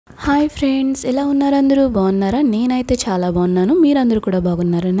Hi friends, ఎలా ఉన్నారు? అందరూ బాగున్నారా? నేనైతే చాలా బాగున్నాను. మీరందరూ కూడా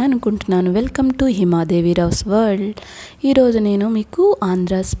బాగున్నారని అనుకుంటున్నాను. Welcome to హిమాదేవిరావుస్ world. ఈరోజు నేను మీకు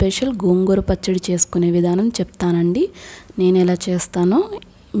ఆంధ్ర స్పెషల్ గోంగూర పచ్చడి చేసుకునే విధానం చెప్తానండి. నేను ఎలా చేస్తానో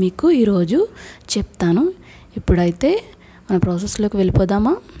మీకు ఈరోజు చెప్తాను. ఇప్పుడైతే మన ప్రాసెస్లోకి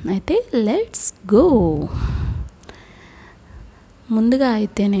వెళ్ళిపోదామా? అయితే లెట్స్ గో. ముందుగా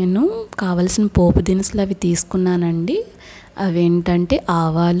అయితే నేను కావలసిన పోపు దినుసులు అవి తీసుకున్నానండి. అవేంటంటే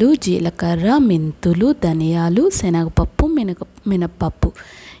ఆవాలు, జీలకర్ర, మెంతులు, ధనియాలు, శనగపప్పు, మినపప్పు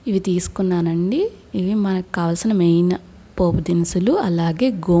ఇవి తీసుకున్నానండి. ఇవి మనకు కావాల్సిన మెయిన్ పోపు దినుసులు. అలాగే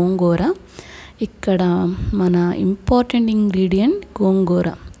గోంగూర, ఇక్కడ మన ఇంపార్టెంట్ ఇంగ్రీడియంట్ గోంగూర.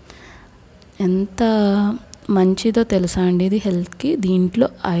 ఎంత మంచిదో తెలుసా అండి ఇది హెల్త్కి. దీంట్లో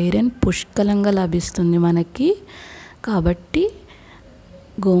ఐరన్ పుష్కలంగా లభిస్తుంది మనకి. కాబట్టి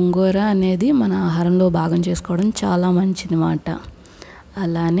గోంగూర అనేది మన ఆహారంలో భాగం చేసుకోవడం చాలా మంచిది మాట.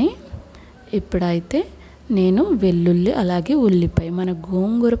 అలానే ఇప్పుడైతే నేను వెల్లుల్లి అలాగే ఉల్లిపాయ, మన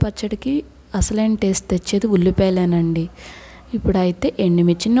గోంగూర పచ్చడికి అసలైన టేస్ట్ తెచ్చేది ఉల్లిపాయలేనండి. ఇప్పుడైతే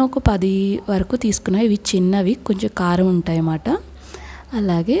ఎండుమిర్చిని ఒక 10 వరకు తీసుకున్నాయి. ఇవి చిన్నవి, కొంచెం కారం ఉంటాయి అన్నమాట.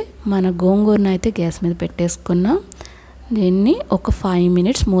 అలాగే మన గోంగూరను అయితే గ్యాస్ మీద పెట్టేసుకున్నాం. దీన్ని ఒక 5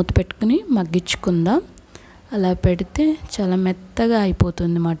 మినిట్స్ మూత పెట్టుకుని మగ్గించుకుందాం. అలా పెడితే చాలా మెత్తగా అయిపోతుంది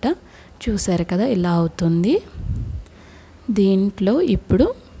అన్నమాట. చూసారు కదా, ఇలా అవుతుంది. దీంట్లో ఇప్పుడు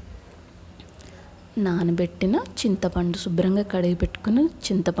నానబెట్టిన చింతపండు, శుభ్రంగా కడిగి పెట్టుకున్న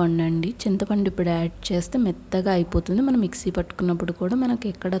చింతపండు అండి. చింతపండు ఇప్పుడు యాడ్ చేస్తే మెత్తగా అయిపోతుంది. మనం మిక్సీ పట్టుకున్నప్పుడు కూడా మనకి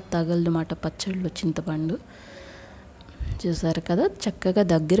ఎక్కడ తగలదు అన్నమాట పచ్చడిలో చింతపండు. చూసారు కదా, చక్కగా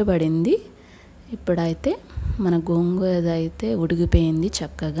దగ్గర పడింది. ఇప్పుడైతే మన గోంగూర అయితే ఉడికిపోయింది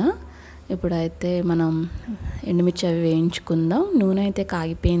చక్కగా. ఇప్పుడైతే మనం ఎండుమిర్చి అవి వేయించుకుందాం. నూనె అయితే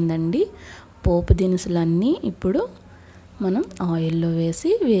కాగిపోయిందండి. పోపు దినుసులన్నీ ఇప్పుడు మనం ఆయిల్లో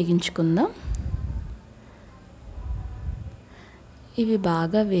వేసి వేగించుకుందాం. ఇవి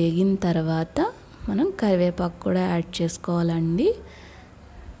బాగా వేగిన తర్వాత మనం కరివేపాకు కూడా యాడ్ చేసుకోవాలండి.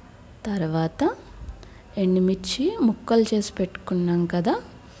 తర్వాత ఎండుమిర్చి ముక్కలు చేసి పెట్టుకున్నాం కదా,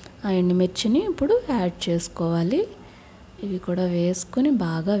 ఆ ఎండుమిర్చిని ఇప్పుడు యాడ్ చేసుకోవాలి. ఇవి కూడా వేసుకొని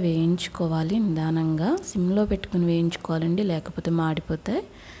బాగా వేయించుకోవాలి. నిదానంగా సిమ్లో పెట్టుకుని వేయించుకోవాలండి, లేకపోతే మాడిపోతాయి.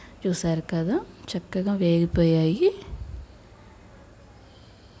 చూసారు కదా, చక్కగా వేగిపోయాయి.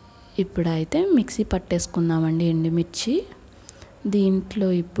 ఇప్పుడైతే మిక్సీ పట్టేసుకుందామండి ఎండుమిర్చి.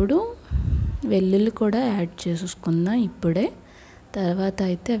 దీంట్లో ఇప్పుడు వెల్లుల్లి కూడా యాడ్ చేసుకుందాం ఇప్పుడే. తర్వాత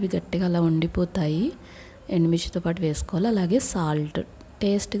అయితే అవి గట్టిగా అలా ఉండిపోతాయి. ఎండుమిర్చితో పాటు వేసుకోవాలి. అలాగే సాల్ట్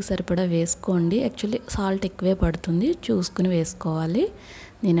టేస్ట్కి సరిపడా వేసుకోండి. యాక్చువల్లీ సాల్ట్ ఎక్కువే పడుతుంది, చూసుకుని వేసుకోవాలి.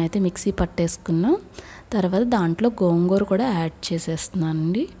 నేనైతే మిక్సీ పట్టేసుకున్నాను. తర్వాత దాంట్లో గోంగూర కూడా యాడ్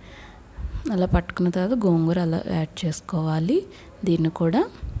చేసేస్తున్నానండి. అలా పట్టుకున్న తర్వాత గోంగూర అలా యాడ్ చేసుకోవాలి. దీన్ని కూడా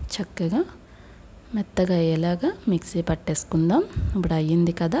చక్కగా మెత్తగా అయ్యేలాగా మిక్సీ పట్టేసుకుందాం. ఇప్పుడు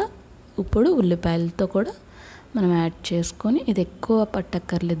అయ్యింది కదా. ఇప్పుడు ఉల్లిపాయలతో కూడా మనం యాడ్ చేసుకొని, ఇది ఎక్కువ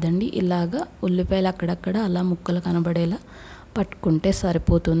పట్టక్కర్లేదండి. ఇలాగా ఉల్లిపాయలు అక్కడక్కడ అలా ముక్కలు కనబడేలా పట్టుకుంటే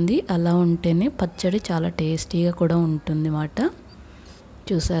సరిపోతుంది. అలా ఉంటేనే పచ్చడి చాలా టేస్టీగా కూడా ఉంటుంది అన్నమాట.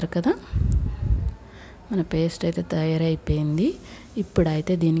 చూసారు కదా, మన పేస్ట్ అయితే తయారైపోయింది.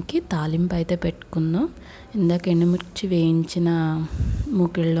 ఇప్పుడైతే దీనికి తాలింపు అయితే పెట్టుకుందాం. ఇందాక ఎండుమిర్చి వేయించిన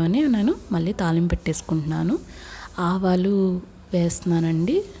మూకిళ్ళలోనే నేను మళ్ళీ తాలింపు పెట్టేసుకుంటున్నాను. ఆవాలు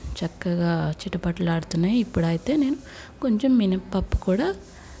వేస్తున్నానండి, చక్కగా చిటపటలాడుతున్నాయి. ఇప్పుడైతే నేను కొంచెం మినపప్పు కూడా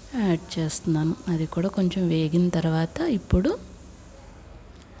యాడ్ చేస్తున్నాను. అది కూడా కొంచెం వేగిన తర్వాత ఇప్పుడు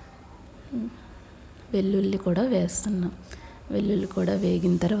వెల్లుల్లి కూడా వేస్తున్నాం. వెల్లుల్లి కూడా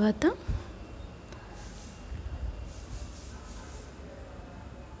వేగిన తర్వాత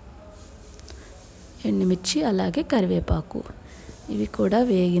ఎండుమిర్చి అలాగే కరివేపాకు ఇవి కూడా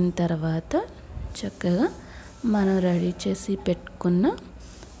వేగిన తర్వాత చక్కగా మనం రెడీ చేసి పెట్టుకున్న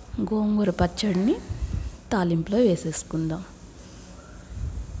గోంగూర పచ్చడిని తాలింపులో వేసేసుకుందాం.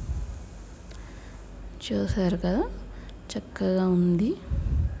 చూసారు కదా, చక్కగా ఉంది,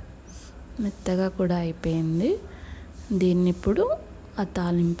 మెత్తగా కూడా అయిపోయింది. దీన్ని ఇప్పుడు ఆ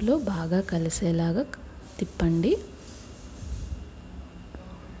తాలింపులో బాగా కలిసేలాగా తిప్పండి.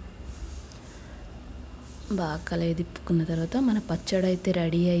 బాగా కలయి తిప్పుకున్న తర్వాత మన పచ్చడి అయితే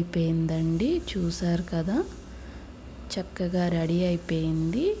రెడీ అయిపోయిందండి. చూసారు కదా, చక్కగా రెడీ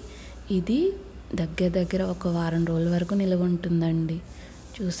అయిపోయింది. ఇది దగ్గర ఒక వారం రోజుల వరకు నిల్వ ఉంటుందండి.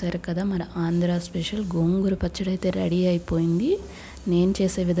 చూసారు కదా, మన ఆంధ్ర స్పెషల్ గోంగూర పచ్చడి అయితే రెడీ అయిపోయింది. నేను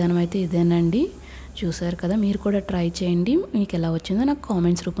చేసే విధానం అయితే ఇదేనండి. చూసారు కదా, మీరు కూడా ట్రై చేయండి. మీకు ఎలా వచ్చిందో నాకు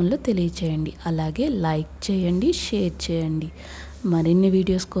కామెంట్స్ రూపంలో తెలియచేయండి. అలాగే లైక్ చేయండి, షేర్ చేయండి. మరిన్ని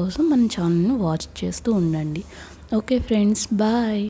వీడియోస్ కోసం మన ఛానల్ని వాచ్ చేస్తూ ఉండండి. Okay friends, bye.